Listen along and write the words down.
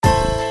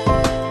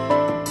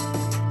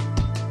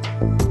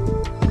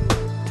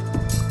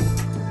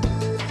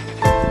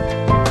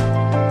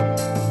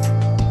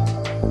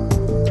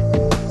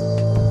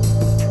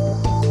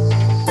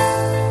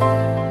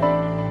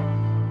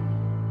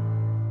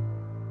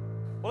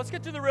let's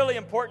get to the really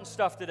important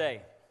stuff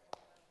today.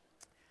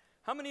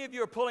 How many of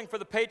you are pulling for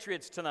the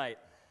Patriots tonight?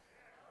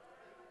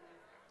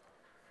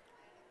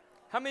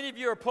 How many of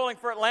you are pulling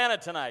for Atlanta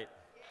tonight?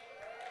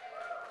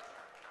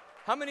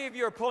 How many of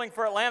you are pulling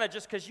for Atlanta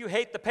just because you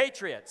hate the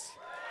Patriots?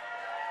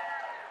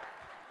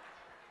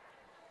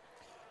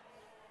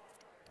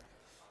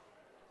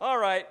 All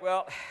right,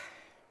 well,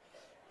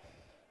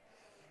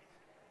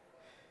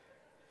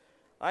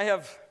 I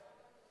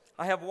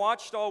have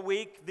watched all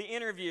week the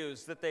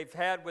interviews that they've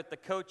had with the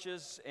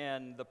coaches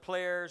and the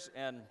players,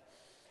 and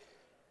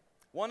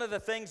one of the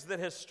things that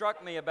has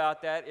struck me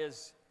about that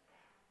is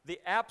the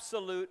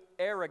absolute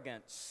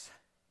arrogance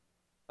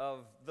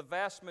of the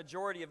vast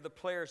majority of the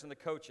players and the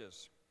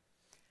coaches.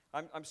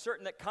 I'm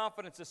certain that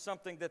confidence is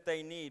something that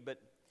they need, but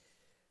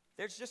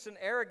there's just an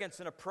arrogance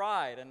and a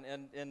pride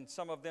in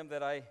some of them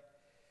that I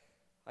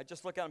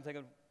just look at them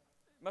thinking,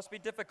 it must be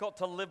difficult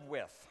to live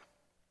with.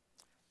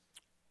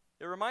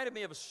 It reminded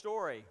me of a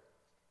story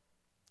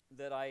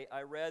that I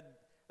read,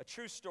 a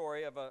true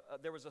story of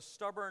there was a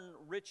stubborn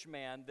rich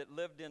man that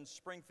lived in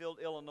Springfield,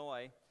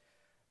 Illinois,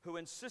 who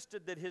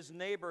insisted that his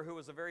neighbor, who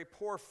was a very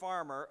poor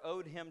farmer,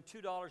 owed him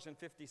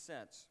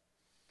 $2.50.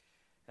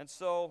 And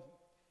so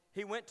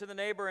he went to the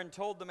neighbor and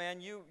told the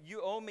man, you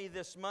owe me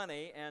this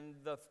money. And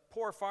the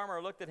poor farmer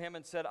looked at him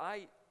and said,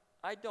 I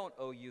don't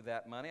owe you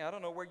that money. I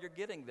don't know where you're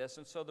getting this.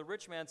 And so the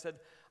rich man said,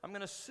 I'm going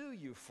to sue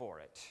you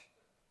for it.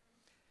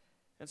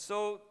 And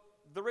so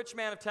the rich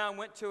man of town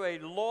went to a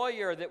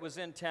lawyer that was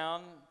in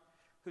town,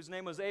 whose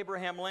name was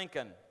Abraham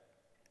Lincoln,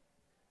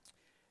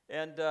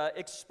 and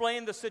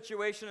explained the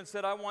situation and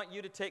said, I want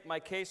you to take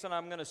my case and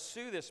I'm going to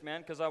sue this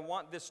man because I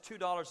want this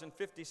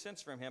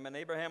 $2.50 from him. And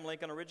Abraham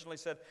Lincoln originally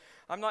said,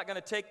 I'm not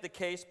going to take the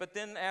case, but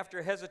then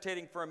after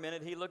hesitating for a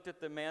minute, he looked at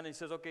the man and he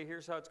says, okay,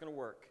 here's how it's going to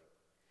work.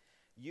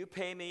 You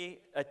pay me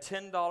a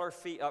 $10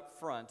 fee up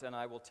front and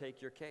I will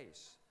take your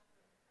case.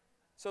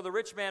 So the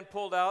rich man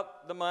pulled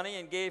out the money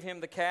and gave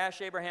him the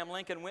cash. Abraham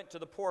Lincoln went to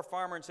the poor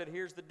farmer and said,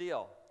 here's the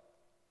deal.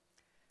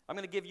 I'm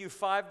going to give you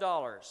 $5,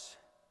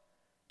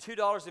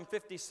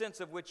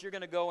 $2.50 of which you're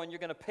going to go and you're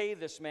going to pay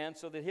this man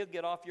so that he'll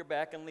get off your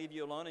back and leave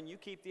you alone, and you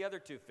keep the other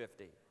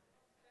 $2.50.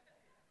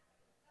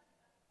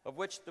 Of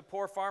which the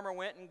poor farmer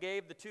went and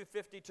gave the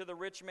 $2.50 to the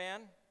rich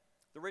man.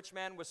 The rich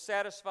man was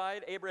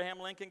satisfied. Abraham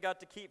Lincoln got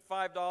to keep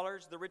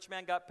 $5. The rich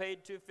man got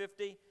paid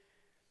 $2.50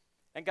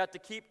 and got to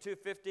keep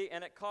 $2.50,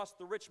 and it cost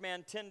the rich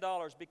man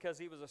 $10 because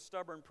he was a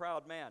stubborn,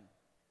 proud man.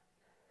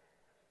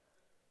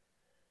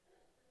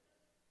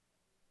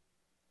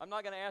 I'm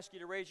not going to ask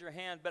you to raise your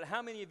hand, but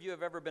how many of you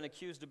have ever been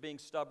accused of being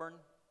stubborn?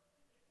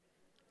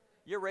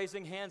 You're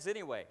raising hands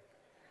anyway.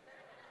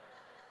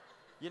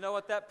 You know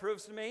what that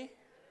proves to me?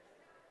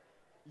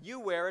 You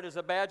wear it as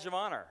a badge of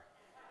honor.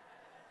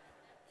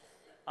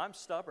 I'm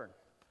stubborn.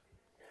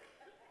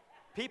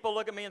 People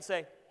look at me and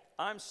say,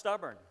 I'm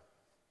stubborn.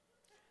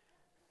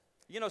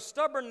 You know,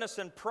 stubbornness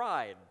and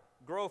pride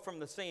grow from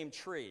the same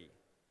tree.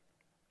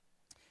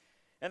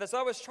 And as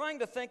I was trying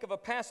to think of a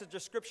passage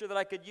of Scripture that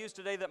I could use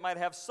today that might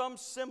have some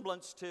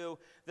semblance to,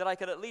 that I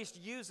could at least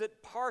use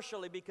it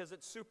partially because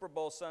it's Super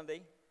Bowl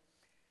Sunday,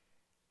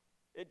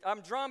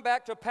 I'm drawn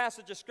back to a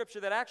passage of Scripture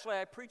that actually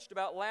I preached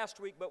about last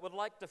week, but would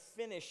like to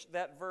finish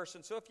that verse.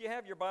 And so if you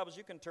have your Bibles,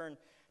 you can turn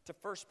to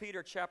 1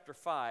 Peter chapter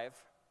 5.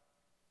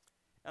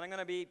 And I'm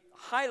going to be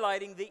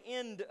highlighting the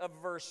end of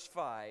verse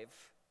 5.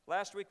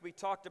 Last week we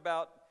talked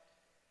about,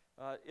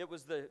 it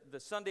was the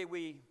Sunday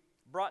we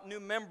brought new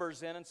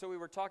members in, and so we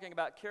were talking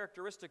about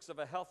characteristics of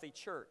a healthy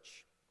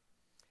church.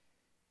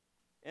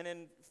 And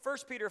in 1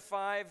 Peter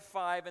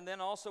 5:5, and then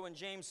also in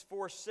James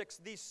 4:6,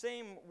 these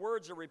same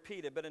words are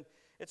repeated, but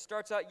it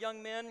starts out,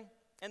 young men,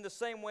 in the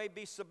same way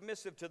be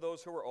submissive to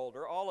those who are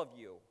older, all of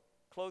you.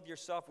 Clothe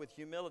yourself with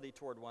humility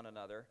toward one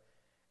another.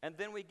 And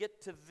then we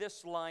get to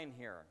this line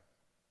here,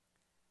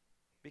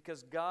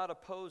 because God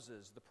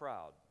opposes the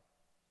proud,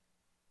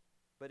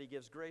 but he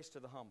gives grace to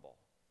the humble.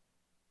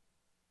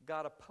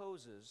 God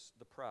opposes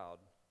the proud,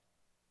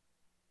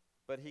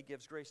 but he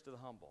gives grace to the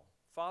humble.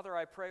 Father,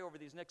 I pray over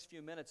these next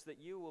few minutes that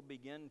you will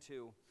begin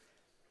to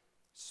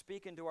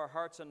speak into our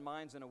hearts and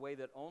minds in a way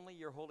that only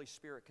your Holy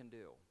Spirit can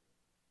do,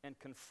 and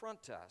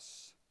confront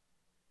us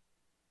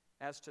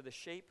as to the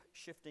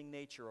shape-shifting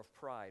nature of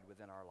pride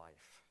within our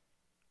life,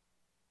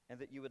 and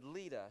that you would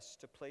lead us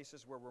to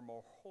places where we're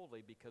more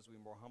holy because we're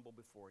more humble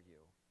before you.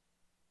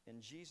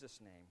 In Jesus'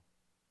 name,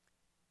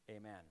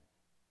 amen.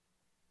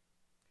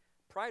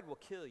 Pride will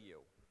kill you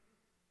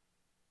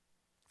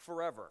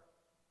forever.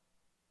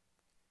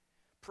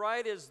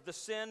 Pride is the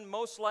sin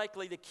most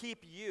likely to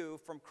keep you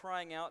from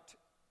crying out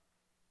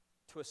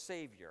to a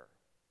Savior.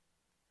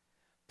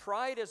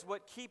 Pride is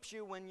what keeps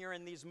you when you're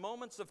in these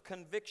moments of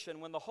conviction,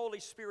 when the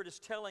Holy Spirit is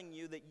telling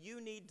you that you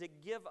need to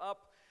give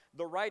up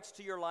the rights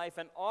to your life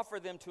and offer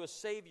them to a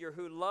Savior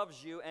who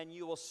loves you, and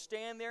you will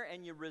stand there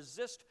and you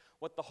resist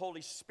what the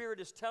Holy Spirit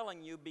is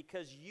telling you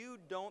because you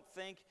don't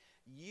think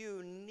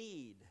you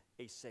need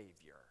a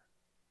Savior.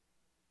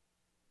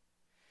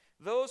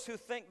 Those who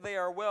think they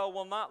are well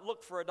will not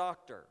look for a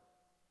doctor.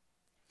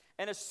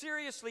 And as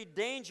seriously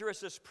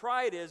dangerous as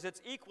pride is,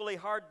 it's equally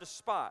hard to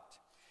spot.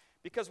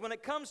 Because when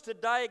it comes to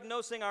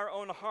diagnosing our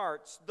own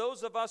hearts,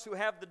 those of us who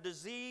have the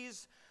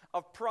disease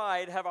of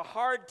pride have a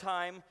hard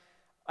time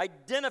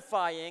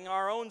identifying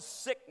our own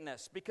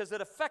sickness because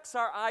it affects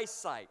our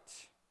eyesight.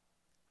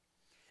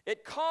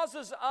 It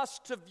causes us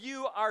to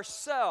view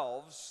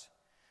ourselves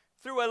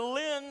through a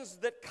lens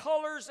that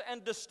colors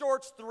and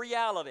distorts the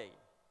reality.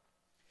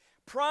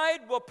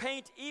 Pride will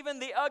paint even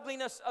the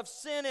ugliness of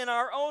sin in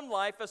our own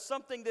life as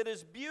something that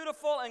is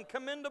beautiful and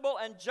commendable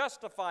and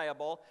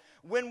justifiable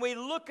when we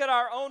look at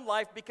our own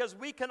life, because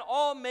we can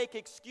all make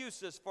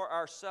excuses for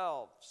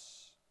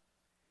ourselves.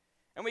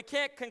 And we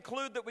can't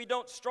conclude that we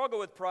don't struggle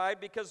with pride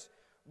because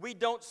we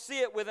don't see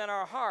it within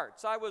our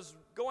hearts. I was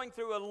going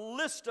through a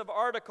list of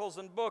articles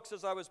and books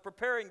as I was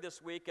preparing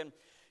this week and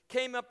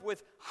came up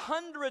with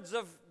hundreds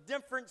of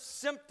different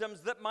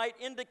symptoms that might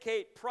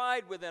indicate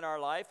pride within our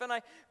life. And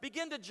I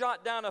began to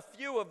jot down a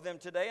few of them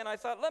today, and I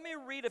thought, let me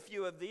read a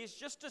few of these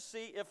just to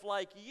see if,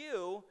 like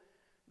you,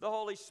 the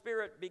Holy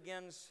Spirit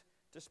begins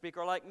to speak,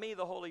 or like me,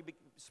 the Holy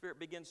Spirit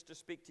begins to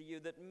speak to you,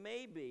 that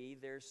maybe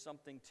there's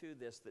something to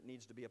this that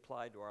needs to be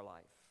applied to our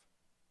life.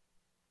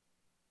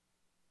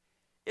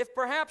 If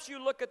perhaps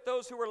you look at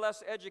those who are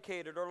less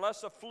educated or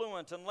less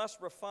affluent and less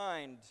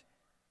refined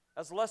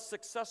as less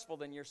successful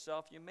than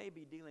yourself, you may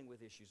be dealing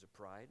with issues of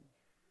pride.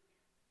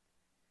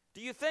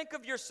 Do you think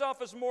of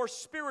yourself as more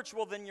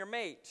spiritual than your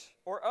mate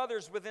or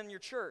others within your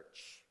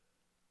church?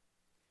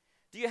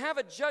 Do you have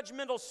a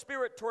judgmental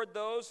spirit toward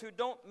those who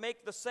don't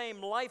make the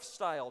same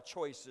lifestyle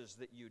choices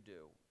that you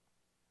do?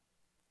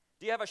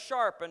 Do you have a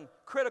sharp and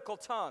critical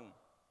tongue?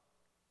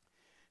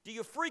 Do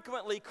you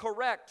frequently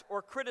correct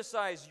or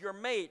criticize your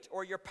mate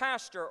or your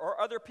pastor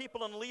or other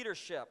people in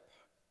leadership?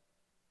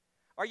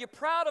 Are you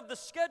proud of the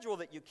schedule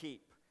that you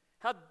keep,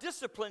 how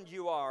disciplined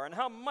you are, and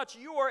how much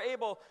you are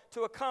able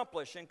to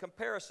accomplish in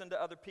comparison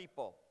to other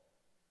people?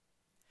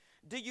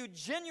 Do you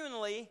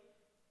generally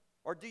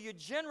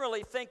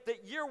think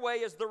that your way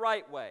is the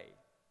right way,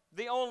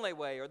 the only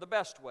way, or the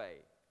best way?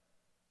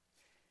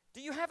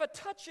 Do you have a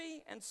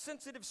touchy and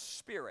sensitive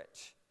spirit?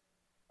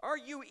 Are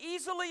you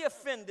easily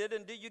offended,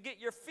 and do you get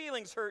your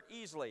feelings hurt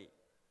easily?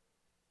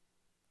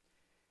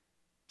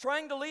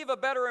 Trying to leave a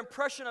better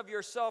impression of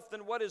yourself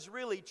than what is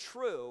really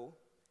true,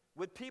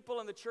 would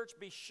people in the church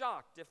be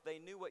shocked if they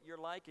knew what you're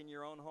like in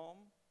your own home?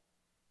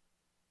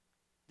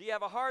 Do you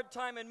have a hard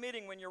time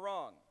admitting when you're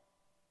wrong?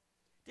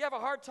 Do you have a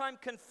hard time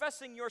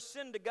confessing your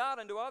sin to God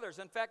and to others?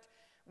 In fact,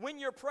 when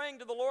you're praying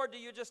to the Lord, do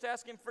you just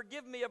ask Him,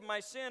 forgive me of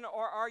my sin,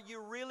 or are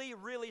you really,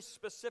 really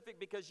specific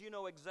because you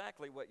know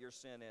exactly what your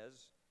sin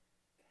is?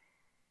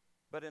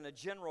 But in a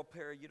general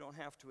prayer, you don't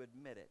have to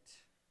admit it.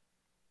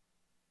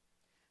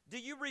 Do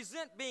you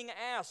resent being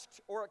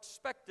asked or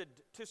expected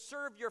to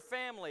serve your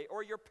family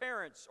or your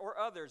parents or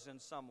others in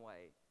some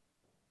way?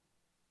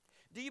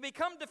 Do you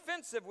become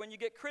defensive when you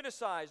get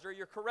criticized or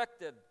you're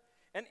corrected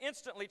and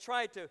instantly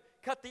try to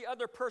cut the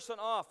other person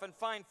off and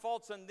find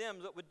faults in them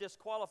that would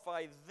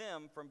disqualify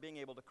them from being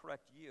able to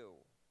correct you?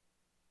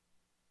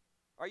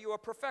 Are you a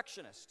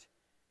perfectionist?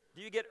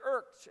 Do you get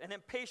irked and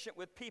impatient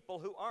with people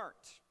who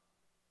aren't?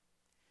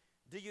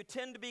 Do you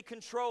tend to be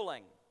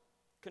controlling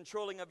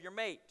of your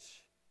mate,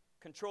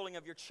 controlling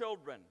of your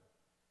children,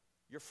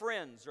 your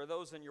friends, or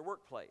those in your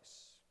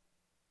workplace?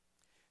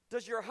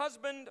 Does your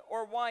husband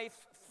or wife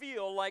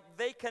feel like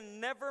they can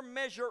never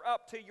measure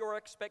up to your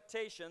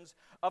expectations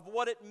of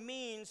what it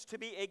means to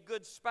be a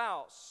good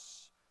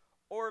spouse?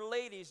 Or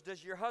ladies,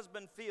 does your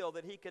husband feel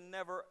that he can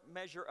never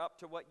measure up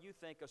to what you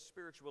think a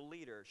spiritual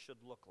leader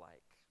should look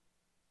like?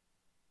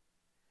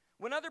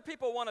 When other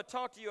people want to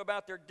talk to you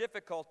about their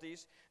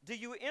difficulties, do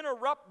you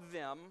interrupt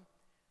them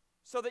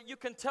so that you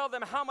can tell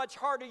them how much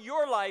harder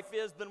your life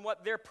is than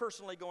what they're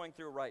personally going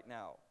through right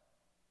now?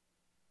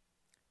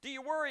 Do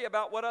you worry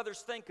about what others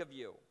think of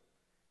you?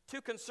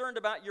 Too concerned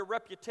about your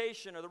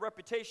reputation or the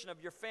reputation of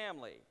your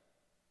family?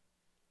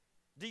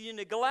 Do you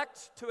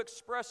neglect to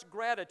express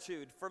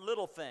gratitude for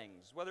little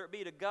things, whether it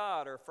be to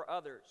God or for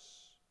others?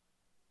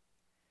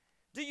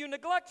 Do you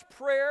neglect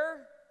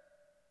prayer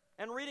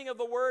and reading of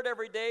the Word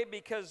every day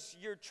because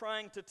you're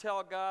trying to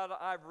tell God,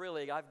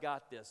 I've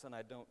got this and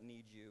I don't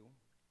need you?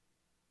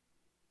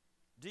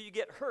 Do you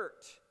get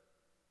hurt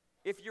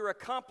if your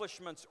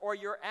accomplishments or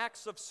your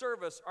acts of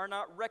service are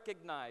not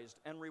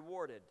recognized and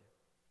rewarded?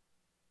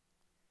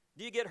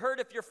 Do you get hurt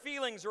if your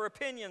feelings or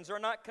opinions are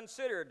not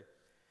considered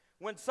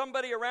when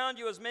somebody around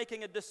you is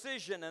making a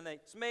decision and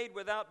it's made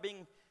without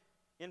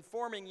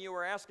informing you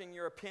or asking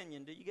your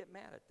opinion? Do you get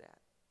mad at that?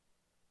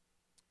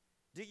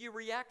 Do you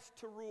react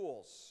to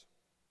rules?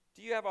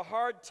 Do you have a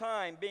hard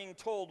time being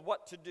told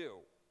what to do?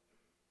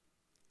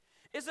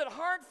 Is it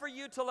hard for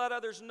you to let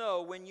others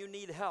know when you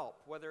need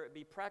help, whether it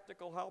be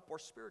practical help or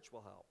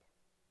spiritual help?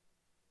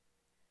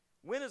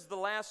 When is the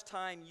last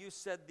time you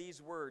said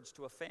these words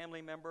to a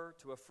family member,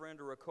 to a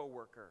friend, or a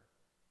coworker?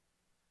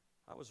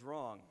 I was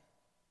wrong.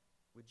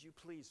 Would you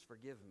please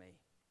forgive me?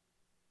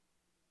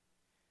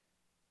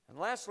 And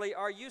lastly,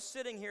 are you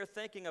sitting here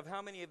thinking of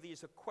how many of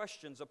these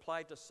questions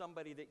apply to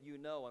somebody that you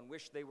know and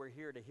wish they were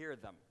here to hear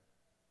them?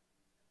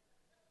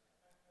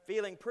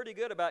 Feeling pretty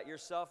good about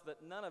yourself that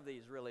none of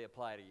these really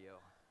apply to you.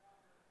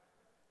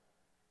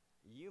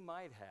 You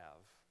might have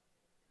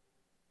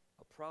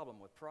a problem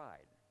with pride.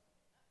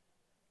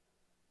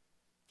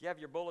 If you have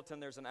your bulletin,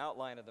 there's an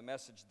outline of the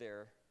message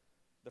there.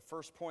 The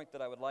first point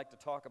that I would like to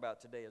talk about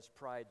today is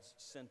pride's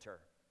center.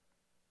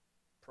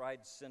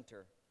 Pride's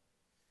center.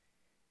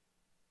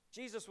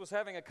 Jesus was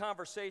having a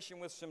conversation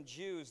with some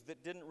Jews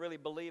that didn't really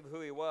believe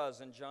who he was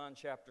in John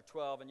chapter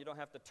 12, and you don't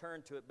have to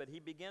turn to it, but he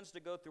begins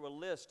to go through a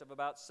list of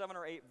about 7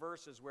 or 8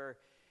 verses where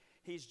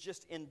he's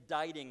just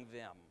indicting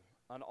them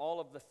on all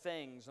of the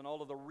things and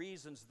all of the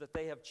reasons that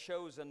they have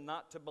chosen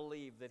not to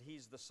believe that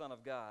he's the Son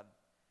of God.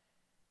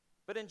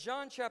 But in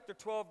John chapter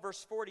 12,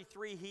 verse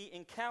 43, he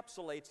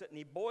encapsulates it and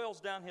he boils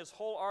down his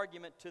whole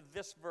argument to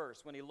this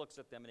verse when he looks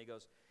at them and he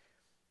goes,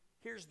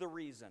 here's the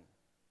reason.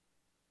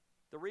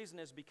 The reason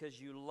is because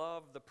you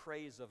love the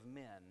praise of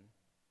men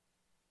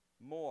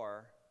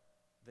more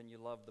than you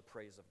love the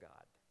praise of God.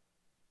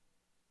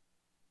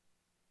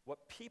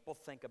 What people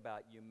think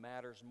about you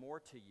matters more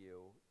to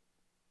you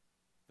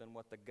than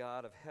what the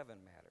God of heaven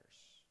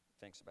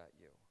thinks about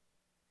you.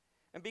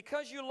 And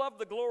because you love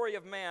the glory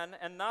of man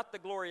and not the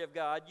glory of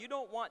God, you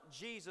don't want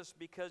Jesus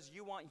because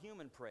you want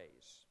human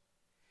praise.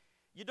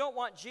 You don't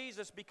want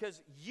Jesus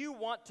because you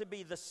want to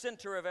be the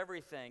center of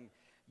everything.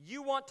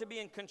 You want to be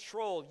in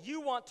control. You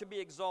want to be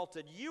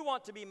exalted. You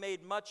want to be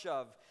made much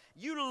of.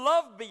 You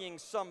love being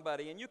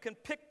somebody, and you can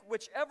pick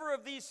whichever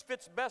of these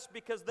fits best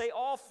because they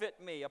all fit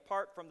me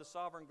apart from the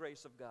sovereign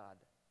grace of God.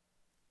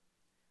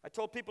 I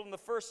told people in the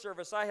first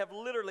service, I have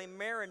literally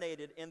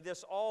marinated in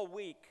this all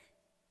week.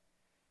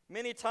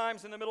 Many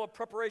times in the middle of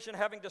preparation,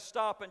 having to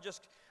stop and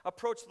just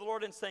approach the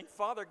Lord and saying,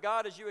 Father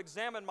God, as you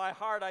examine my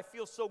heart, I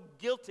feel so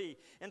guilty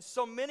in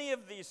so many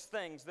of these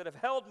things that have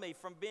held me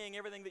from being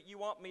everything that you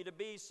want me to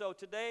be. So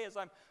today, as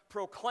I'm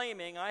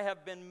proclaiming, I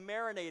have been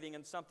marinating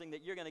in something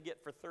that you're going to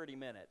get for 30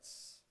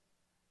 minutes.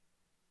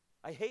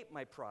 I hate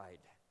my pride.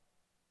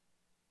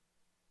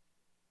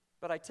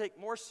 But I take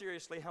more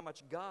seriously how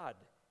much God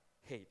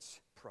hates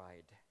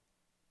pride.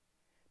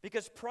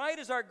 Because pride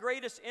is our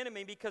greatest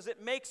enemy because it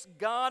makes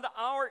God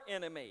our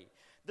enemy.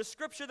 The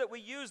scripture that we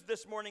used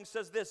this morning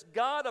says this,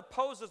 God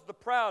opposes the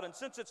proud. And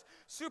since it's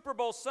Super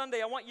Bowl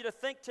Sunday, I want you to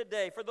think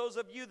today, for those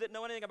of you that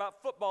know anything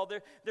about football,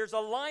 there's a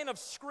line of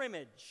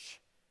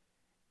scrimmage.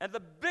 And the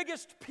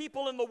biggest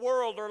people in the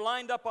world are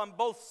lined up on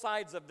both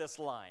sides of this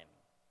line.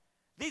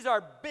 These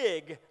are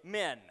big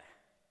men.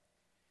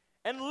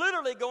 And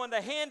literally go into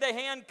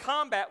hand-to-hand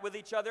combat with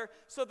each other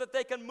so that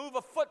they can move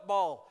a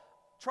football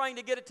trying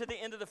to get it to the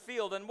end of the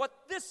field. And what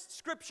this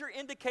scripture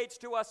indicates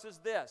to us is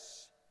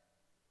this.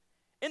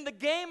 In the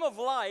game of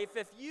life,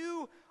 if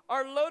you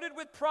are loaded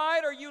with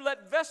pride or you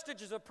let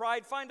vestiges of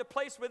pride find a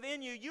place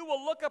within you, you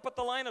will look up at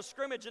the line of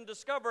scrimmage and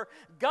discover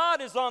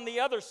God is on the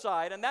other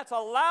side, and that's a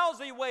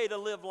lousy way to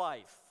live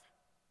life.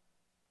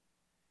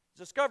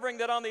 Discovering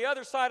that on the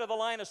other side of the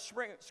line of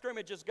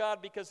scrimmage is God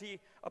because he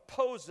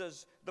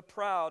opposes the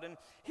proud. And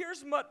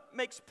here's what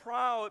makes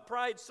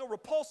pride so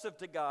repulsive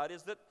to God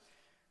is that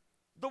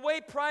the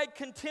way pride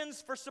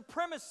contends for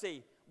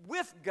supremacy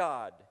with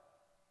God.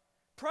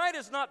 Pride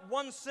is not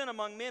one sin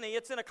among many.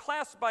 It's in a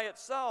class by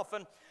itself.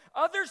 And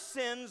other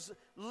sins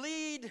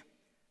lead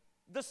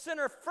the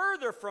sinner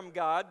further from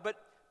God, but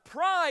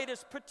pride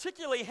is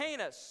particularly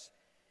heinous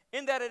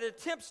in that it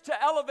attempts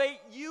to elevate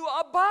you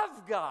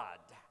above God.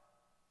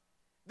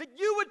 That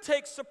you would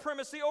take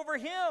supremacy over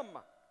him.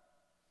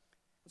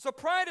 So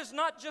pride is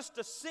not just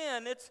a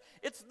sin,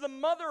 it's the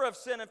mother of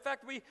sin. In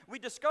fact, we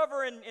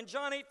discover in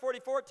John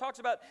 8:44, it talks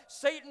about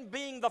Satan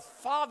being the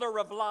father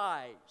of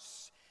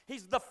lies.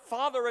 He's the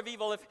father of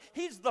evil. If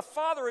he's the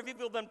father of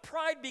evil, then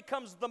pride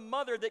becomes the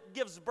mother that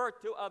gives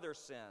birth to other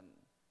sin.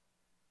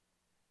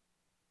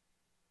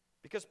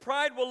 Because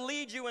pride will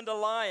lead you into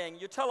lying.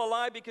 You tell a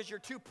lie because you're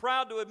too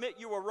proud to admit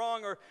you were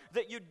wrong or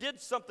that you did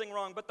something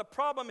wrong. But the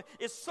problem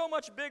is so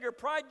much bigger.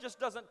 Pride just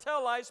doesn't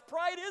tell lies.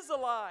 Pride is a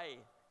lie.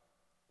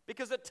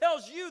 Because it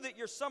tells you that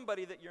you're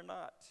somebody that you're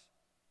not.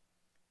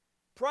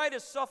 Pride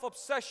is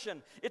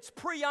self-obsession. It's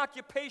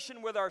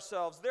preoccupation with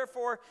ourselves.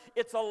 Therefore,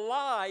 it's a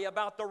lie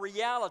about the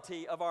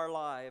reality of our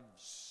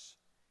lives.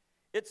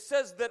 It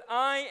says that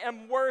I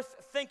am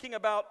worth thinking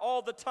about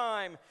all the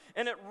time.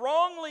 And it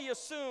wrongly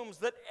assumes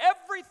that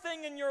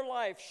everything in your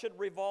life should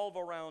revolve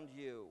around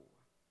you.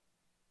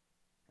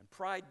 And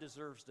pride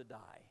deserves to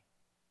die.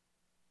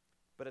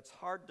 But it's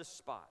hard to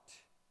spot.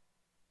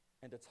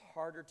 And it's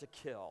harder to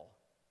kill.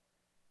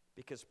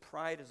 Because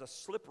pride is a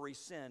slippery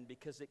sin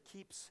because it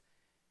keeps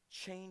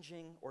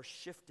changing or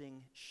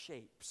shifting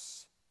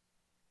shapes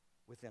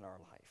within our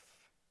life.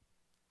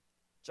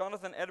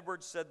 Jonathan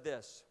Edwards said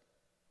this,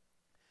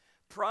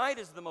 pride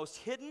is the most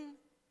hidden,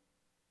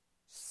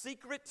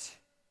 secret,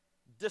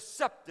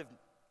 deceptive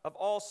of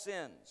all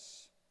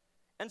sins.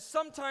 And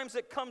sometimes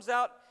it comes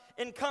out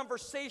in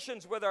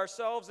conversations with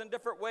ourselves in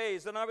different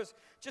ways. And I was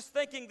just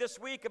thinking this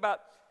week about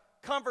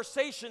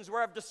conversations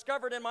where I've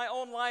discovered in my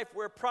own life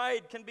where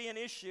pride can be an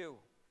issue.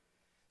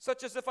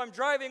 Such as if I'm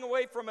driving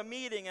away from a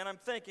meeting and I'm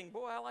thinking,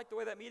 boy, I like the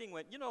way that meeting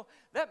went. You know,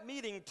 that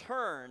meeting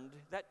turned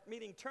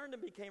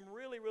and became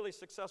really, really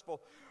successful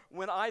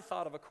when I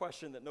thought of a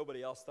question that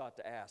nobody else thought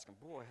to ask. And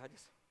boy,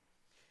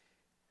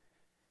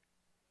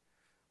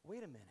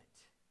 wait a minute.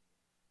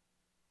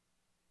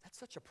 That's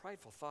such a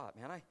prideful thought,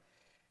 man.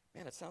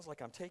 It sounds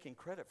like I'm taking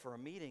credit for a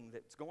meeting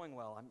that's going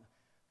well.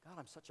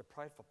 I'm such a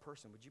prideful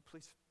person. Would you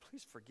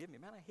please forgive me?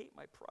 Man, I hate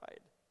my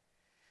pride.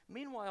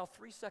 Meanwhile,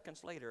 3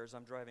 seconds later, as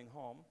I'm driving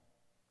home,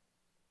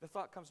 the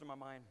thought comes to my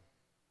mind,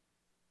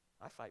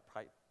 I fight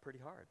pride pretty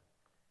hard.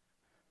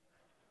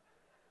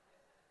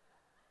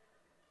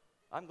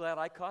 I'm glad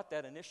I caught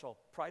that initial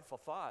prideful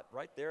thought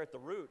right there at the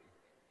root.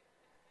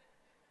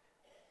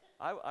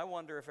 I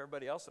wonder if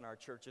everybody else in our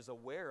church is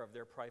aware of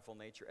their prideful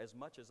nature as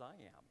much as I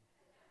am.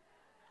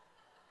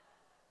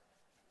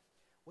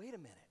 Wait a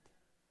minute.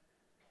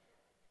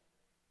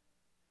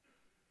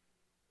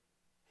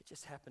 It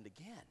just happened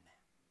again.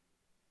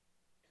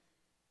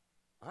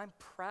 I'm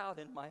proud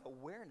in my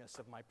awareness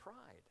of my pride.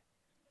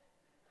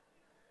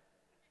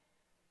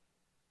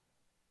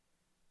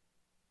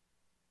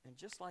 And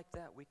just like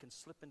that, we can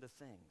slip into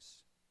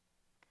things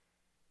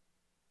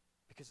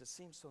because it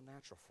seems so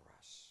natural for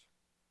us.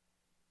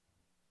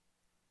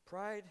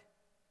 Pride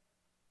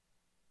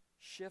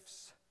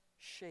shifts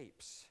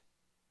shapes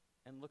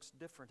and looks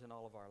different in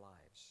all of our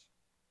lives.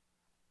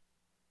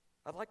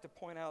 I'd like to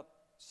point out,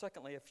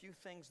 secondly, a few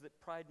things that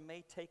pride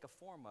may take a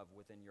form of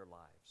within your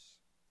lives.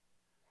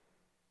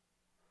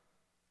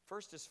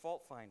 First is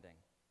fault finding.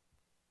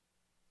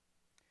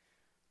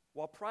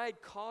 While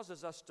pride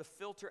causes us to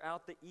filter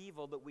out the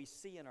evil that we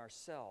see in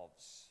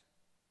ourselves,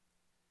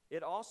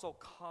 it also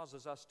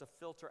causes us to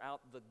filter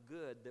out the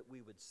good that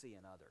we would see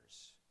in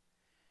others.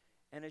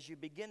 And as you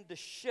begin to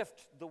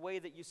shift the way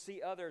that you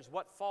see others,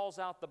 what falls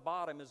out the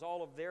bottom is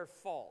all of their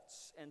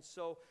faults. And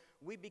so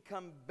we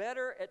become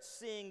better at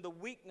seeing the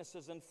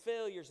weaknesses and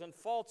failures and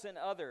faults in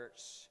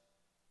others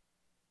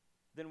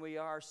than we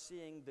are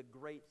seeing the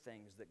great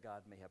things that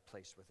God may have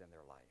placed within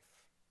their life.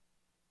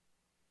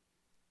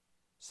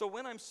 So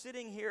when I'm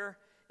sitting here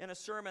in a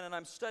sermon and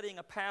I'm studying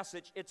a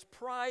passage, it's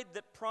pride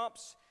that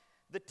prompts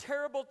the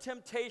terrible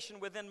temptation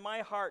within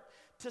my heart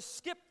to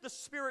skip the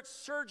Spirit's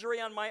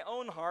surgery on my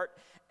own heart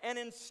and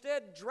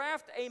instead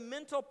draft a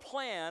mental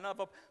plan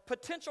of a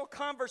potential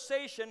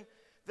conversation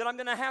that I'm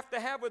going to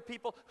have with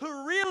people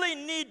who really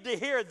need to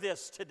hear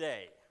this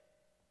today.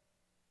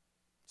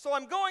 So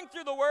I'm going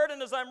through the Word,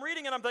 and as I'm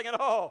reading it, I'm thinking,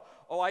 oh,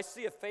 I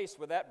see a face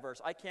with that verse.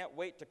 I can't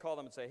wait to call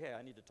them and say, hey,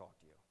 I need to talk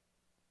to you.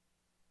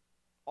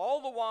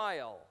 All the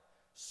while,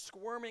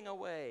 squirming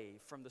away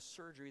from the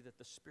surgery that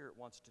the Spirit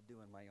wants to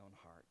do in my own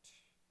heart.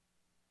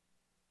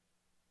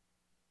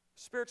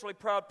 Spiritually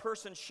proud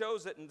person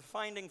shows it in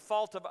finding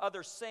fault of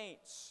other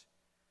saints.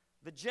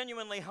 The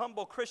genuinely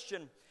humble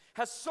Christian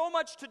has so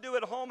much to do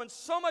at home and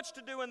so much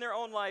to do in their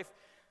own life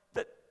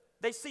that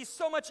they see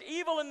so much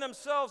evil in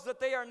themselves that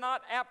they are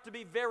not apt to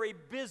be very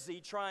busy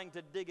trying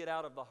to dig it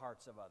out of the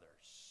hearts of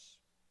others.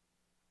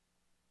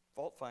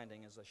 Fault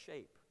finding is a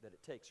shape that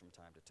it takes from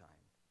time to time.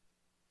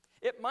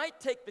 It might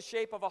take the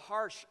shape of a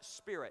harsh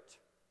spirit.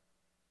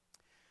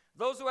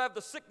 Those who have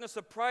the sickness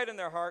of pride in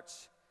their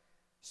hearts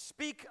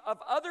speak of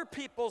other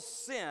people's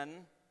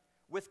sin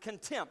with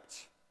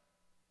contempt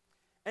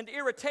and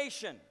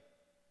irritation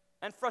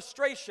and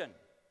frustration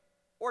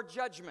or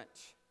judgment.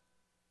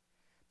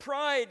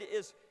 Pride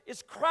is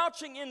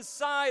crouching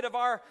inside of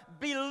our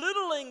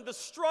belittling the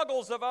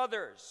struggles of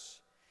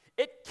others.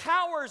 It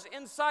cowers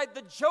inside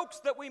the jokes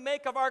that we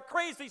make of our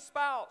crazy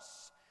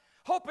spouse,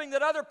 hoping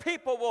that other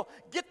people will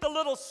get the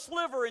little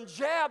sliver and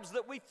jabs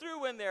that we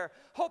threw in there,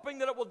 hoping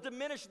that it will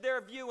diminish their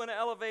view and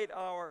elevate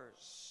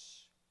ours.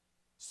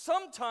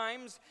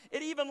 Sometimes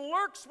it even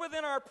lurks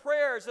within our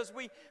prayers as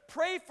we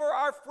pray for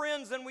our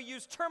friends and we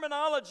use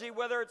terminology,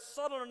 whether it's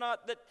subtle or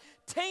not, that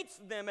taints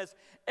them as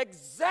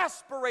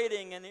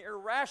exasperating and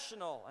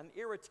irrational and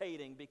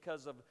irritating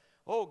because of,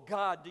 oh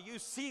God, do you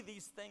see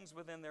these things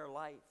within their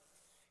life?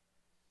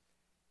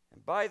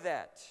 And by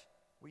that,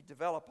 we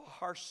develop a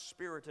harsh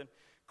spirit, and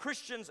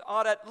Christians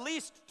ought at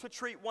least to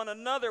treat one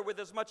another with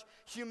as much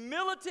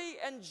humility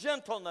and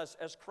gentleness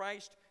as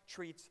Christ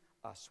treats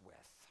us with.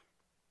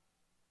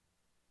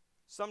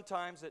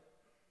 Sometimes it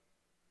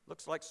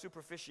looks like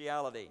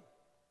superficiality.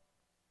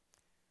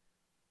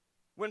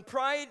 When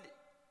pride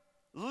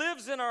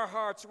lives in our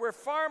hearts, we're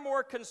far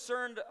more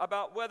concerned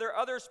about whether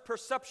others'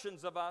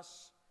 perceptions of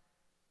us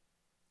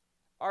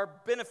are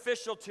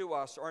beneficial to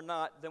us or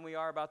not than we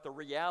are about the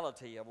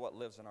reality of what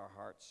lives in our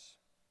hearts.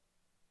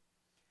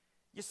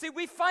 You see,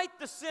 we fight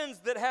the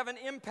sins that have an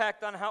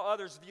impact on how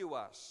others view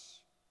us.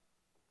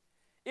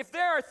 If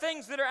there are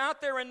things that are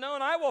out there and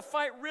known, I will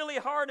fight really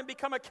hard and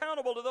become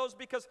accountable to those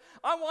because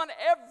I want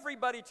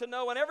everybody to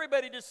know and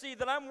everybody to see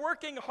that I'm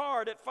working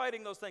hard at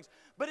fighting those things.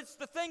 But it's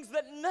the things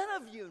that none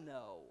of you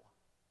know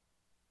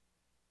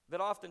that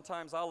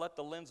oftentimes I'll let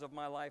the lens of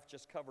my life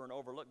just cover and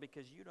overlook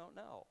because you don't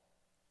know.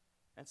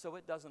 And so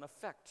it doesn't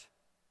affect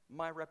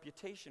my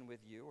reputation with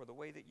you or the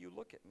way that you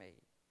look at me.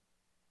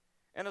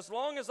 And as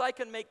long as I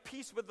can make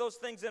peace with those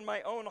things in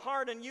my own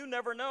heart and you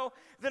never know,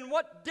 then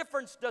what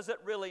difference does it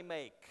really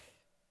make?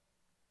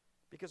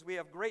 Because we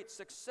have great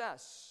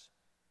success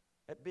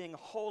at being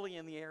holy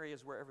in the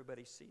areas where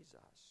everybody sees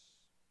us.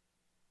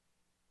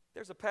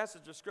 There's a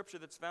passage of Scripture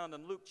that's found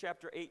in Luke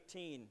chapter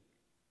 18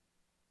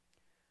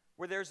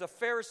 where there's a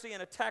Pharisee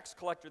and a tax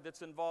collector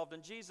that's involved.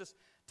 And Jesus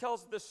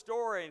tells this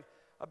story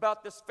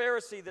about this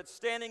Pharisee that's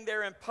standing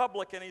there in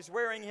public, and he's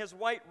wearing his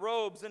white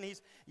robes, and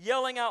he's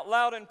yelling out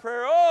loud in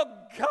prayer,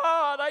 "Oh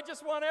God, I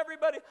just want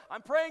everybody,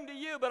 I'm praying to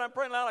you, but I'm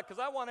praying loud because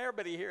I want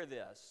everybody to hear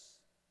this.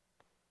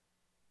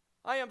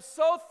 I am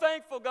so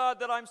thankful,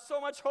 God, that I'm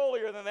so much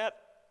holier than that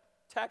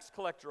tax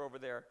collector over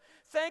there.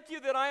 Thank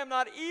you that I am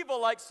not evil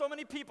like so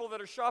many people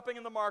that are shopping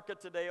in the market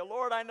today. Oh,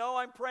 Lord, I know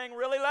I'm praying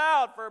really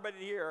loud for everybody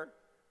to hear,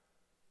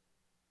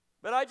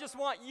 but I just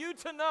want you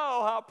to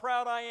know how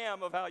proud I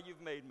am of how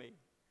you've made me."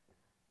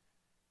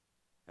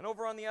 And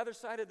over on the other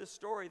side of the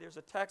story, there's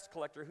a tax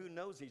collector who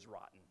knows he's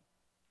rotten,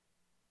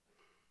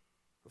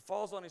 who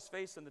falls on his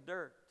face in the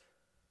dirt.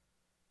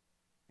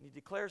 And he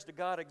declares to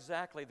God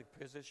exactly the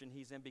position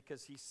he's in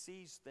because he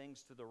sees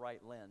things through the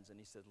right lens. And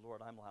he said,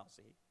 "Lord, I'm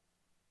lousy.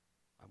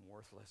 I'm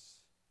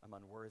worthless. I'm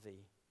unworthy.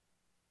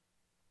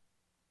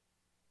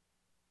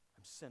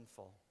 I'm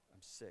sinful.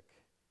 I'm sick.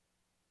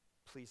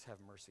 Please have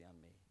mercy on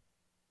me."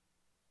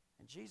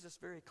 And Jesus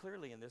very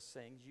clearly in this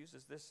saying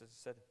uses this as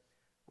said,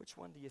 "Which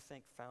one do you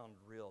think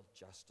found real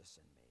justice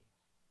in me?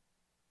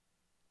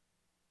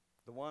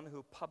 The one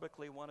who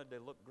publicly wanted to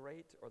look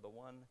great or the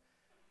one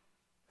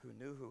who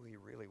knew who he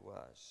really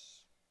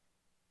was?"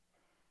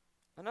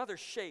 Another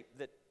shape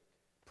that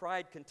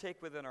pride can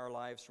take within our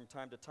lives from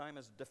time to time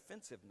is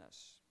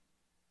defensiveness.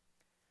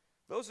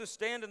 Those who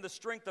stand in the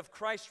strength of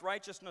Christ's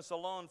righteousness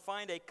alone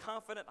find a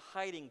confident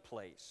hiding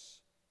place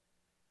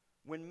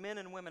when men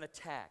and women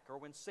attack or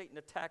when Satan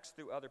attacks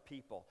through other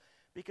people.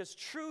 Because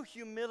true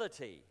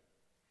humility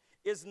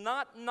is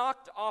not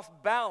knocked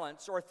off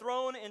balance or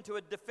thrown into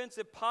a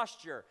defensive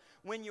posture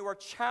when you are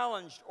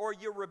challenged or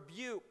you're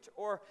rebuked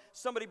or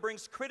somebody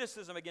brings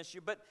criticism against you,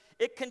 but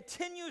it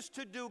continues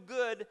to do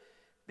good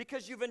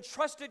because you've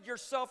entrusted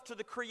yourself to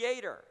the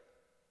Creator.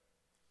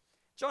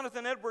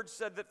 Jonathan Edwards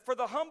said that for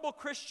the humble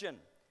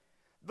Christian,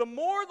 the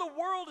more the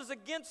world is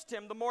against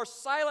him, the more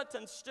silent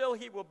and still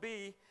he will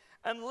be,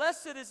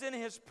 unless it is in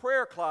his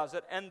prayer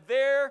closet, and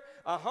there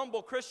a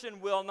humble Christian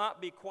will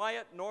not be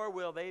quiet, nor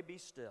will they be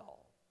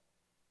still.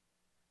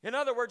 In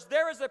other words,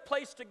 there is a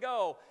place to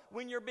go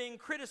when you're being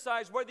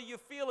criticized, whether you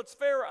feel it's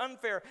fair or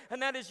unfair,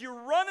 and that is you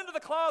run into the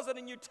closet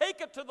and you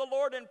take it to the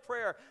Lord in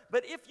prayer.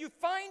 But if you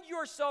find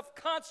yourself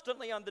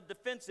constantly on the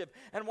defensive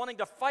and wanting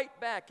to fight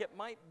back, it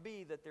might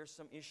be that there's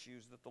some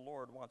issues that the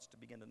Lord wants to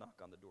begin to knock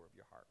on the door of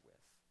your heart with.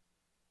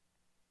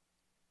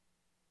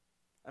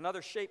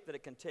 Another shape that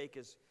it can take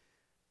is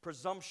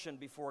presumption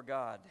before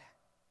God.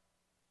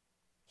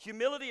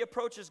 Humility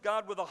approaches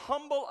God with a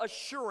humble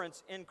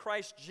assurance in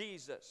Christ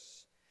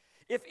Jesus.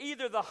 If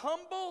either the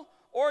humble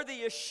or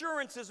the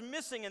assurance is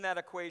missing in that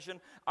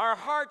equation, our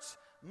hearts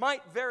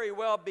might very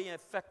well be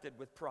affected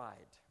with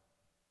pride.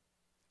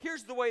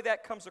 Here's the way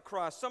that comes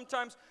across.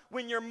 Sometimes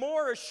when you're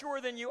more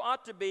assured than you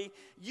ought to be,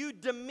 you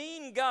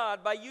demean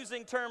God by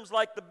using terms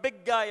like the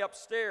big guy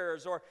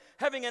upstairs or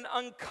having an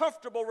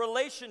uncomfortable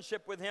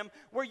relationship with Him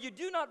where you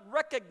do not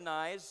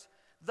recognize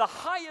the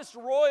highest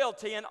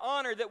royalty and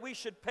honor that we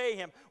should pay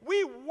Him.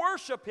 We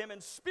worship Him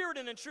in spirit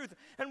and in truth,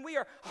 and we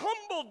are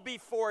humbled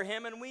before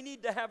Him, and we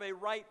need to have a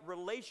right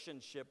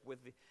relationship with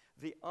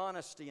the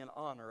honesty and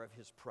honor of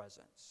His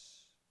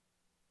presence.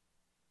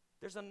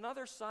 There's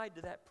another side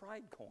to that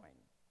pride coin,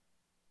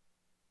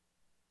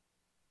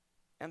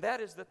 and that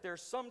is that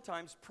there's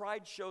sometimes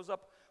pride shows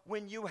up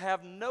when you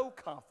have no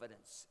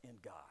confidence in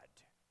God.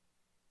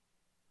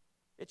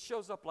 It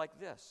shows up like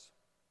this.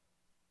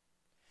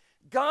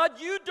 God,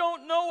 you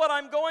don't know what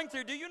I'm going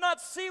through. Do you not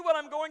see what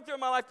I'm going through in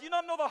my life? Do you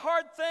not know the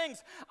hard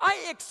things?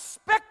 I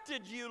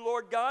expected you,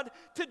 Lord God,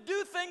 to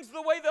do things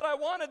the way that I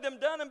wanted them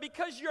done, and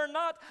because you're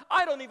not,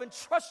 I don't even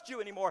trust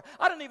you anymore.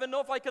 I don't even know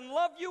if I can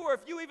love you or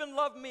if you even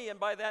love me, and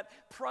by that,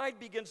 pride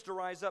begins to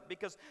rise up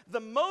because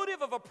the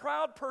motive of a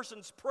proud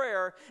person's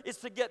prayer is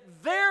to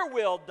get their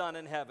will done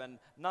in heaven,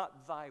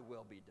 not thy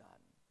will be done.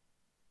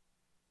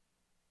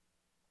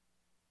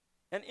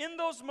 And in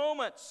those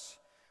moments,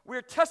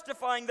 we're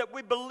testifying that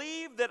we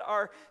believe that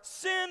our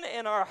sin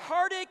and our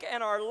heartache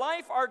and our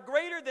life are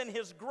greater than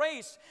His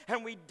grace,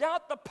 and we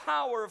doubt the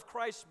power of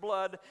Christ's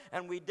blood,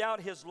 and we doubt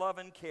His love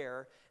and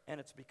care, and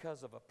it's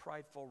because of a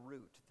prideful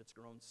root that's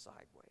grown sideways.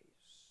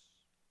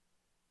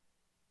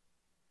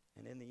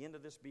 And in the end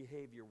of this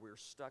behavior, we're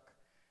stuck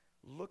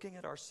looking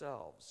at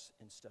ourselves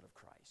instead of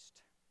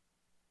Christ.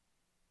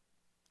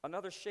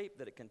 Another shape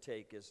that it can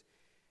take is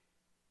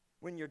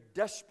when you're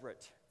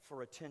desperate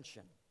for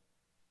attention.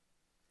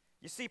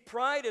 You see,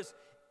 pride is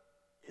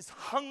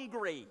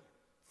hungry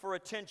for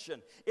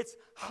attention. It's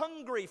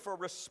hungry for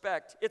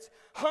respect. It's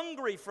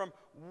hungry from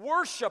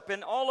worship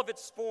in all of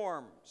its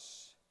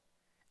forms.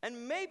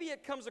 And maybe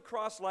it comes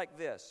across like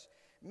this.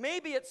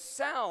 maybe it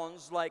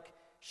sounds like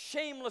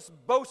shameless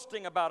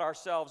boasting about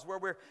ourselves, where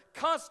we're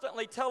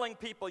constantly telling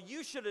people,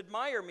 you should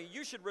admire me,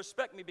 you should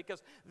respect me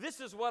because this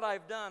is what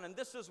I've done and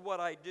this is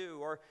what I do.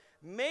 Or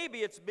maybe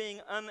it's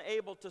being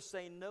unable to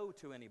say no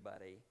to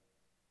anybody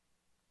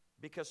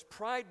because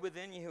pride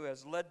within you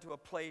has led to a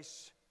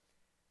place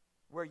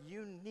where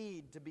you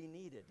need to be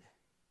needed.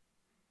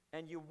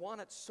 And you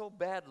want it so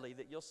badly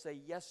that you'll say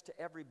yes to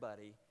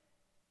everybody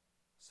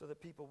so that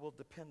people will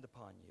depend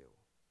upon you.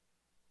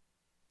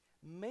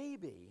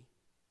 Maybe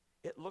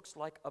it looks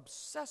like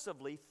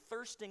obsessively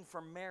thirsting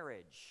for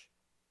marriage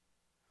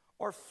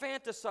or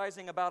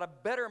fantasizing about a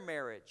better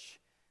marriage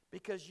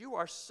because you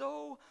are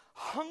so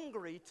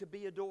hungry to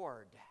be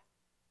adored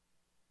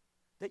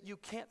that you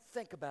can't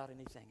think about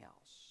anything else.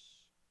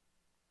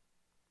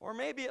 Or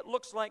maybe it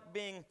looks like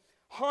being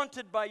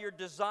haunted by your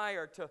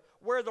desire to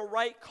wear the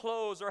right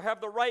clothes or have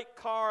the right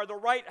car, the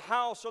right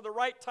house, or the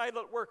right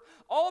title at work,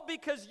 all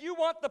because you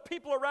want the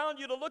people around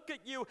you to look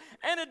at you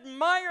and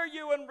admire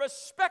you and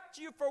respect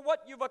you for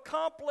what you've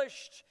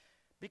accomplished,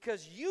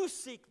 because you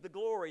seek the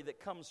glory that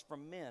comes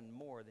from men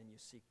more than you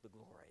seek the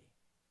glory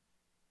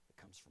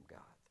that comes from God.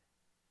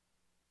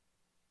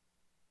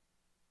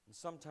 And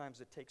sometimes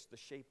it takes the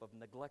shape of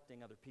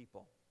neglecting other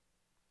people.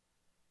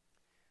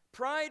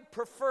 Pride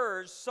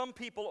prefers some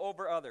people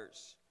over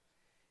others.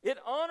 It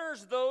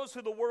honors those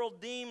who the world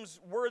deems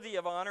worthy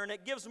of honor, and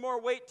it gives more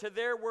weight to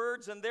their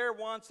words and their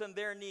wants and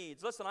their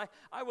needs. Listen,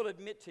 I will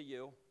admit to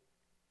you,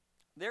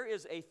 there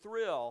is a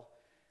thrill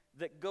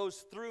that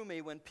goes through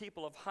me when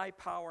people of high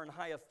power and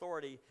high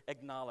authority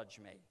acknowledge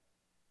me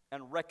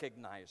and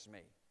recognize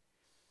me.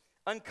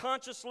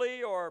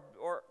 Unconsciously or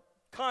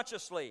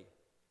consciously,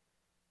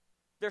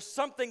 there's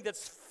something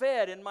that's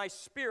fed in my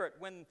spirit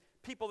when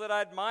people that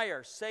I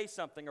admire say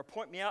something or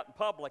point me out in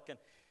public, and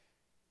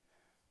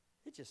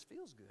it just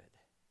feels good.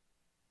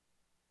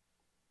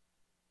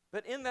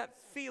 But in that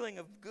feeling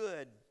of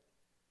good,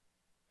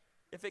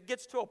 if it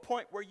gets to a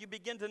point where you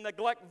begin to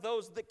neglect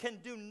those that can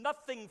do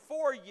nothing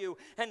for you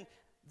and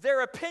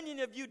their opinion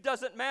of you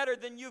doesn't matter,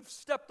 then you've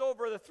stepped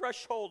over the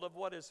threshold of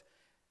what is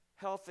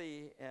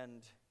healthy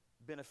and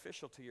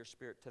beneficial to your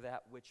spirit to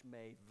that which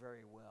may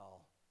very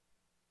well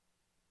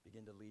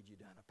begin to lead you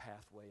down a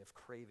pathway of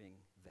craving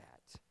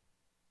that.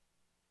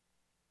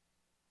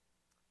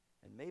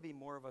 And maybe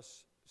more of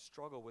us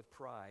struggle with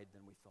pride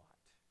than we thought.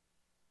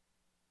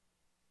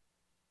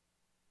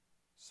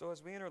 So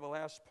as we enter the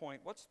last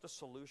point, what's the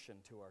solution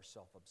to our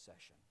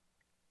self-obsession?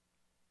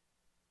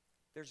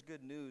 There's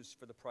good news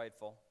for the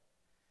prideful.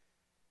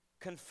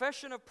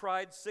 Confession of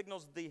pride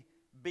signals the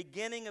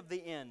beginning of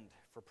the end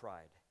for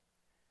pride.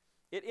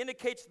 It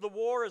indicates the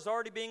war is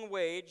already being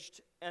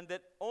waged, and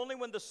that only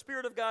when the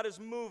Spirit of God is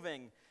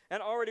moving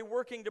and already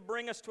working to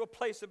bring us to a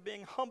place of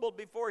being humbled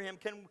before Him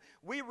can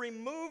we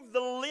remove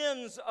the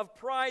lens of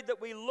pride that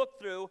we look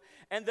through,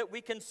 and that we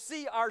can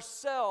see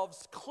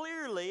ourselves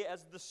clearly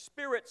as the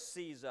Spirit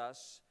sees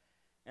us,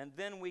 and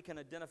then we can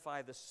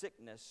identify the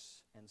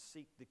sickness and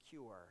seek the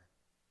cure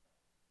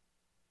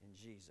in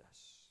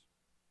Jesus.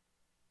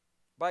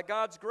 By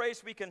God's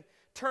grace, we can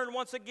turn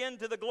once again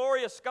to the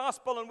glorious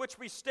gospel in which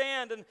we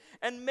stand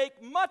and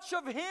make much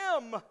of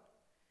Him,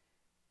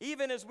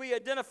 even as we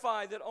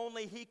identify that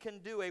only He can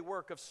do a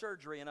work of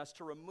surgery in us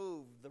to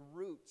remove the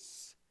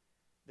roots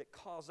that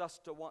cause us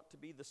to want to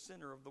be the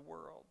center of the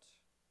world.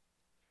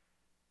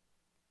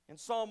 In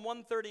Psalm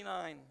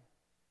 139,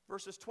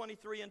 verses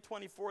 23 and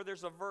 24,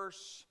 there's a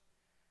verse.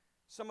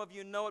 Some of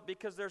you know it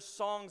because there's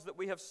songs that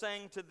we have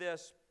sang to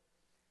this.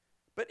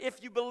 But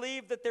if you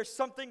believe that there's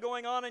something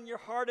going on in your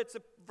heart, it's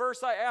a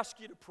verse I ask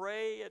you to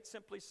pray. It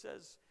simply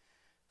says,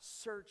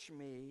 "Search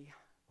me,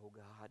 O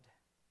God."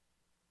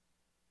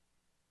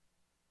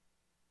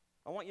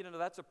 I want you to know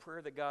that's a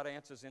prayer that God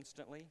answers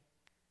instantly.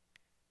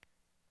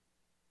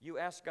 You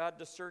ask God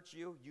to search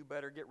you, you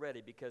better get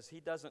ready, because He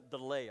doesn't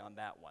delay on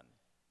that one.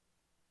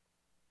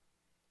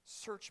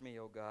 Search me,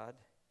 O God,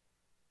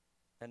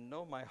 and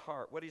know my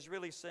heart. What He's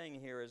really saying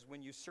here is,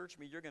 when you search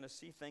me, you're going to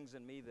see things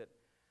in me that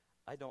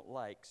I don't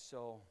like,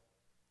 so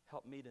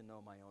help me to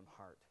know my own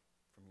heart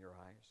from your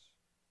eyes.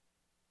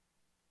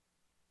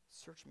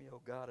 Search me, O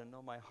God, and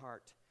know my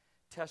heart.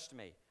 Test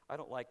me. I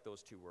don't like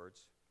those two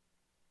words.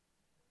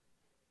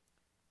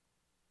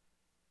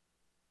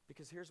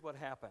 Because here's what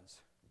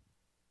happens.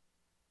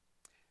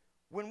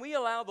 When we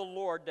allow the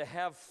Lord to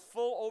have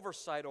full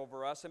oversight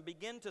over us and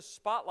begin to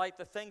spotlight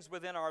the things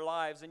within our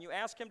lives, and you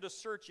ask Him to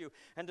search you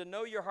and to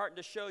know your heart and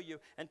to show you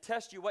and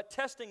test you, what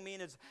testing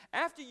means is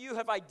after you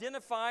have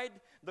identified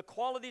the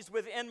qualities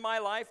within my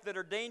life that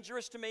are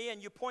dangerous to me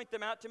and you point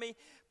them out to me,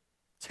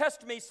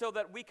 test me so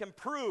that we can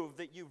prove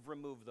that you've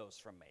removed those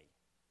from me.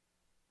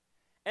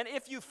 And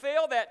if you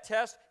fail that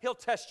test, He'll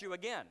test you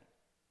again.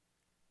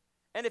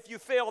 And if you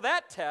fail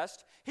that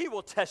test, He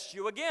will test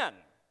you again.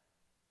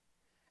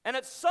 And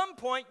at some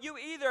point, you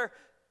either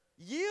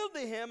yield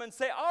to Him and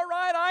say, all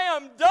right, I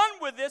am done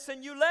with this,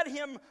 and you let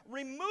Him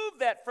remove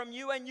that from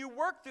you and you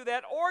work through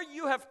that, or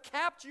you have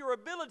capped your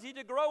ability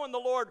to grow in the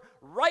Lord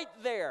right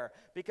there,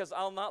 because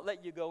I'll not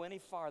let you go any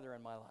farther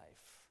in my life.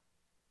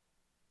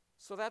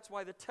 So that's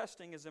why the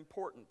testing is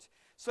important.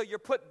 So you're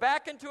put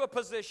back into a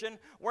position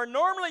where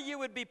normally you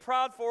would be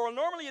proud for, or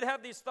normally you'd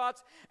have these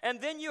thoughts,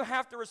 and then you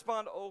have to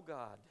respond, oh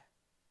God,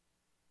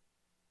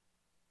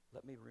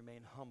 let me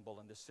remain humble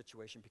in this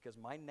situation, because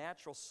my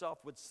natural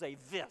self would say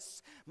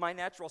this. My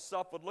natural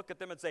self would look at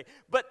them and say,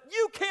 but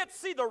you can't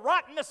see the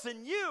rottenness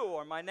in you.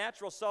 Or my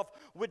natural self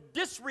would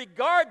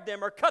disregard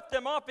them or cut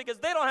them off because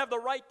they don't have the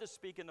right to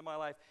speak into my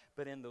life.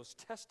 But in those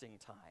testing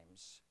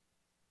times,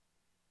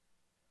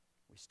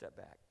 we step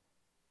back.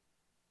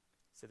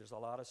 See, there's a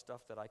lot of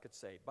stuff that I could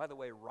say. By the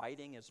way,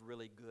 writing is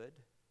really good.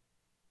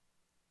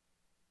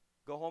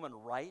 Go home and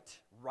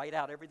write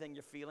out everything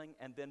you're feeling,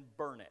 and then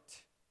burn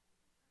it.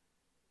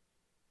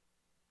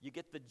 You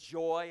get the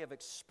joy of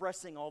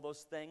expressing all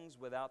those things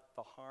without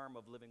the harm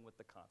of living with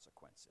the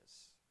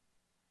consequences.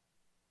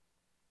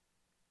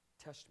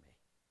 Test me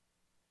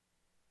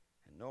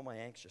and know my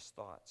anxious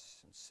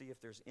thoughts, and see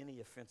if there's any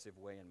offensive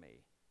way in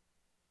me,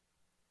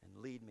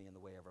 and lead me in the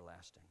way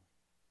everlasting.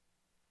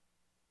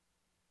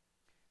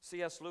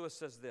 C.S. Lewis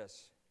says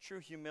this: true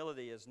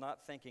humility is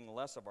not thinking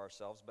less of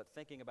ourselves, but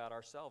thinking about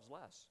ourselves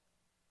less.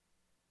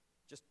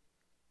 Just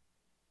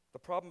the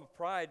problem of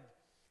pride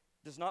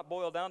does not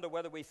boil down to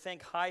whether we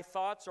think high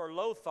thoughts or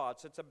low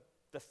thoughts. It's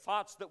the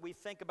thoughts that we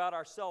think about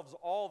ourselves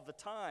all the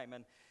time.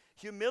 And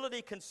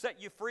humility can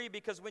set you free,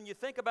 because when you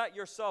think about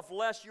yourself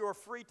less, you're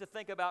free to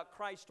think about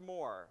Christ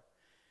more.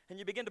 And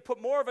you begin to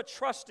put more of a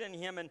trust in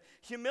Him. And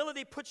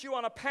humility puts you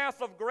on a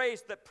path of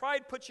grace that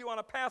pride puts you on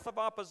a path of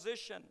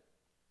opposition.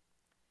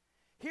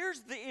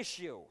 Here's the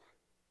issue.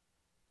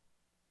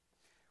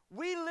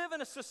 We live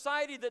in a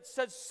society that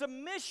says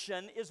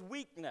submission is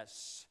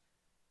weakness.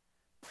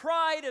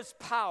 Pride is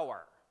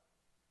power.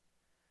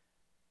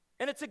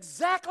 And it's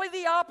exactly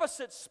the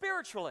opposite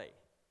spiritually.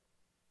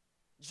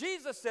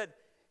 Jesus said,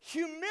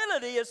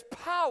 humility is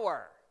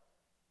power.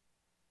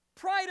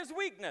 Pride is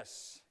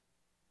weakness.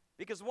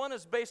 Because one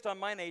is based on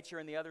my nature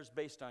and the other is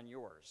based on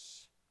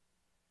yours.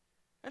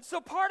 And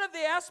so part of the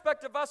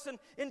aspect of us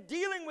in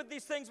dealing with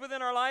these things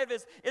within our life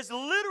is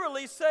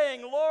literally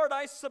saying, Lord,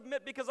 I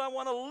submit because I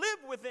want to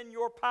live within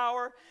your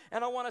power,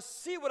 and I want to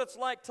see what it's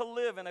like to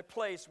live in a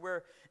place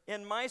where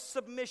in my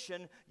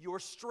submission your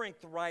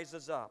strength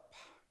rises up.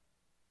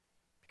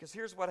 Because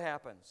here's what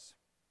happens.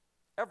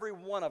 Every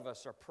one of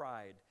us are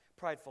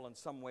prideful in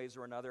some ways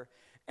or another.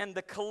 And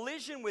the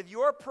collision with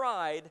your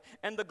pride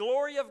and the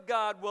glory of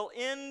God will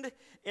end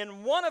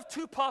in one of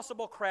two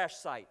possible crash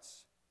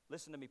sites.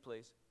 Listen to me,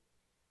 please.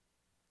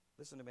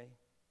 Listen to me.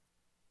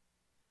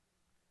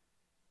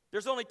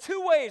 There's only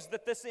two ways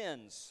that this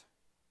ends.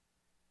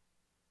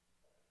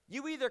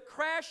 You either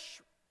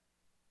crash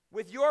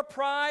with your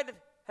pride,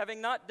 having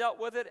not dealt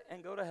with it,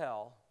 and go to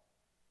hell,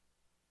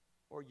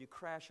 or you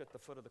crash at the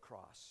foot of the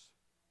cross.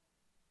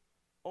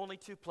 Only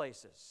two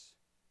places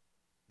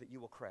that you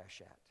will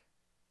crash at.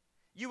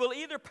 You will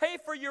either pay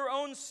for your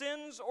own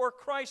sins, or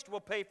Christ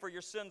will pay for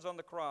your sins on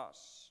the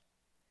cross.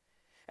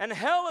 And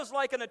hell is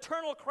like an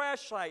eternal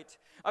crash site,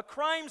 a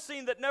crime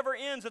scene that never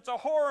ends. It's a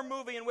horror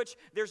movie in which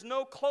there's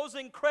no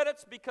closing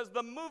credits because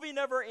the movie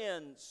never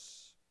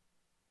ends.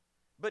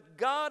 But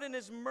God in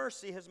His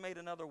mercy has made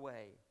another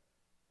way.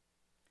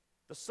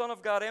 The Son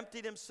of God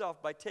emptied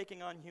Himself by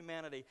taking on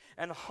humanity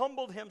and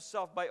humbled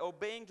Himself by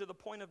obeying to the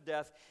point of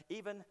death,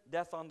 even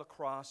death on the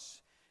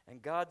cross.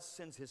 And God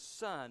sends His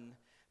Son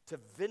to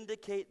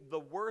vindicate the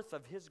worth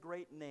of His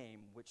great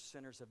name, which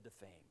sinners have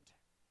defamed.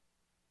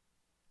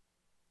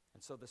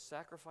 And so the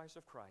sacrifice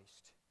of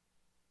Christ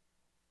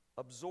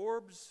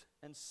absorbs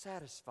and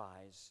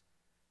satisfies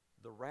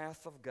the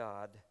wrath of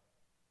God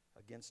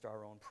against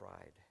our own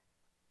pride.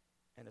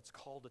 And it's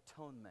called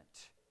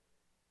atonement,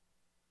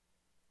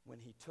 when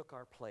He took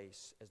our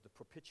place as the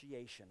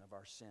propitiation of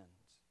our sins.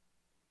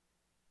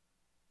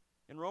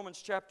 In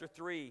Romans chapter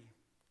 3,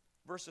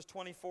 verses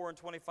 24 and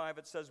 25,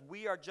 it says,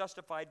 we are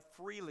justified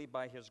freely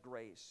by His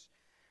grace,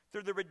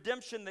 through the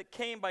redemption that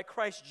came by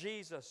Christ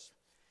Jesus.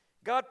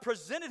 God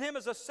presented Him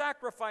as a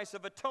sacrifice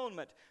of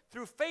atonement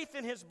through faith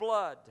in His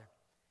blood.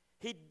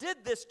 He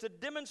did this to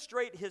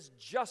demonstrate His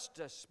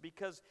justice,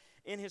 because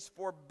in His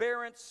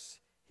forbearance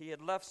He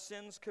had left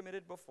sins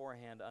committed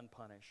beforehand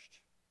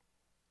unpunished.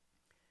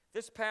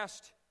 This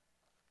past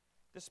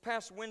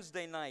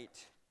Wednesday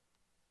night,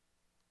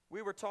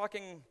 we were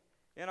talking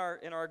in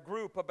our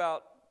group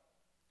about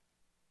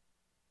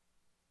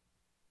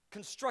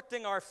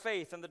constructing our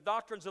faith and the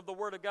doctrines of the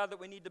Word of God that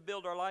we need to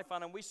build our life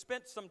on. And we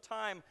spent some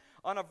time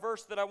on a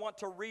verse that I want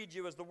to read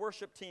you as the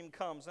worship team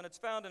comes. And it's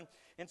found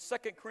in 2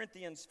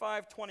 Corinthians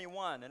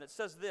 5:21. And it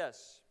says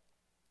this: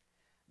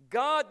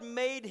 God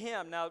made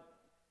Him. Now,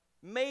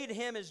 made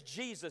Him is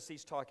Jesus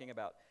He's talking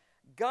about.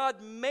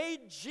 God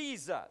made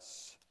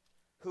Jesus,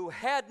 who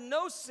had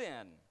no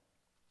sin,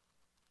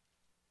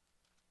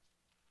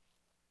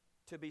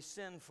 to be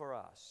sin for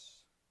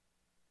us,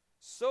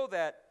 so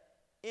that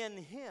in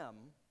Him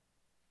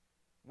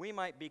we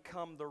might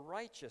become the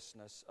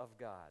righteousness of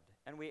God.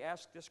 And we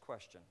ask this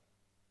question: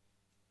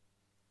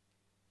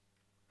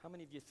 how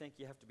many of you think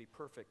you have to be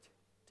perfect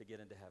to get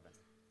into heaven?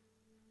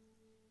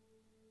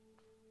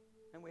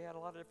 And we had a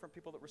lot of different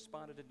people that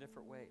responded in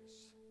different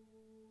ways.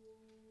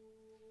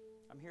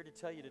 I'm here to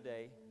tell you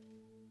today,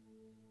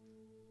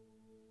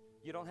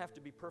 you don't have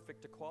to be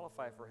perfect to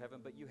qualify for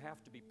heaven, but you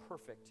have to be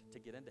perfect to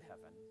get into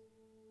heaven.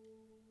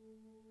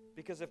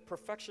 Because if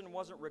perfection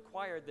wasn't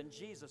required, then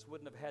Jesus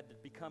wouldn't have had to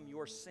become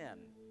your sin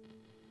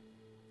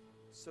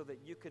so that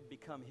you could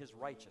become his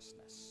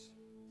righteousness.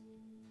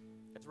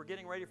 As we're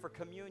getting ready for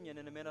communion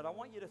in a minute, I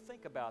want you to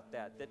think about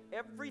that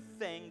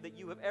everything that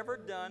you have ever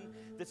done,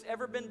 that's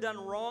ever been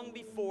done wrong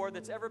before,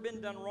 that's ever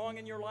been done wrong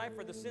in your life,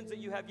 or the sins that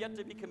you have yet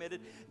to be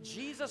committed,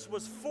 Jesus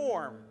was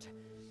formed.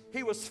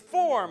 He was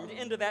formed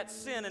into that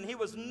sin, and he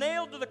was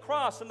nailed to the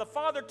cross, and the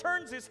Father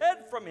turns his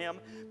head from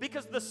him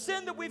because the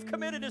sin that we've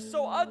committed is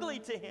so ugly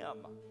to him.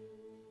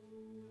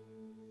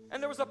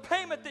 And there was a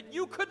payment that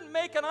you couldn't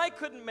make and I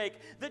couldn't make,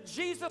 that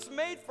Jesus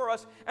made for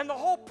us. And the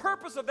whole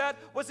purpose of that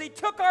was he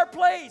took our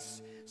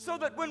place so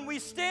that when we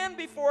stand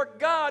before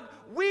God,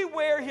 we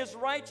wear his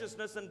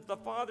righteousness and the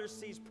Father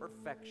sees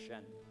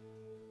perfection.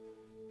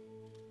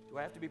 Do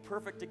I have to be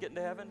perfect to get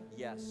into heaven?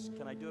 Yes.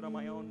 Can I do it on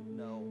my own?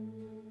 No.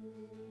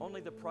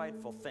 Only the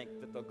prideful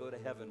think that they'll go to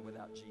heaven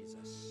without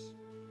Jesus.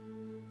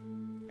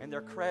 And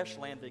their crash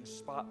landing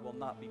spot will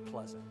not be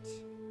pleasant.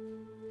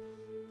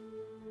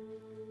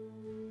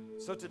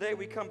 So today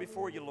we come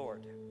before you,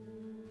 Lord,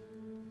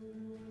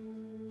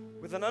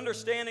 with an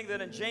understanding that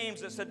in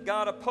James it said,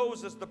 God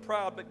opposes the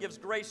proud but gives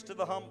grace to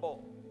the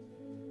humble.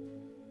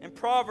 In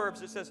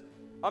Proverbs it says,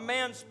 a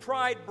man's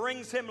pride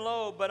brings him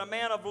low, but a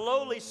man of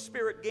lowly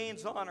spirit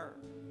gains honor.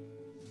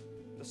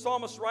 The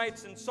psalmist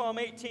writes in Psalm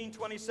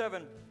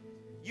 18:27,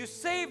 you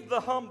save the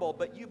humble,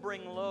 but you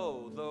bring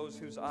low those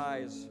whose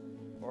eyes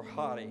are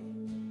haughty.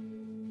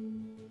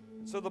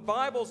 So the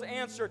Bible's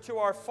answer to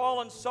our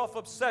fallen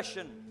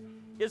self-obsession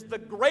is the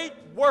great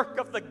work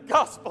of the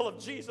gospel of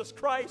Jesus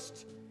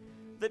Christ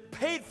that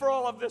paid for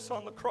all of this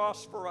on the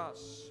cross for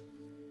us.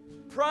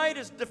 Pride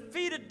is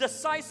defeated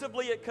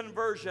decisively at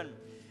conversion.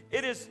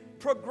 It is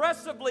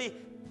progressively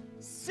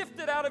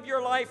sifted out of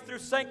your life through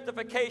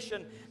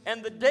sanctification.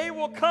 And the day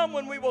will come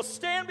when we will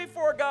stand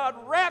before God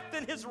wrapped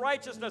in his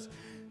righteousness,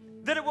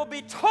 that it will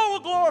be total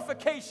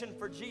glorification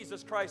for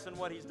Jesus Christ and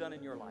what he's done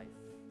in your life.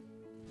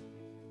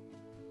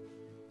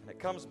 And it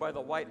comes by the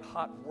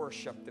white-hot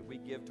worship that we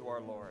give to our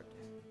Lord.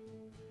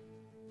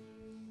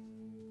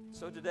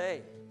 So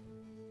today,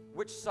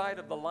 which side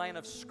of the line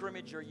of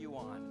scrimmage are you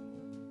on?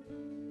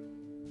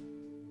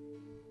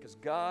 Because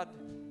God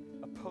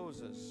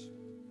opposes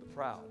the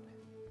proud,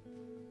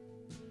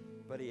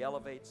 but he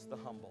elevates the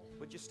humble.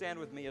 Would you stand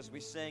with me as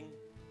we sing?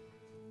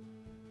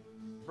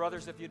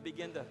 Brothers, if you'd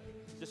begin to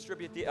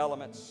distribute the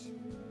elements.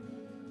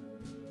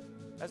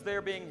 As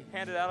they're being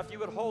handed out, if you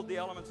would hold the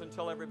elements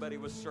until everybody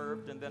was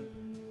served, and then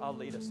I'll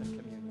lead us in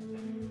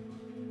communion.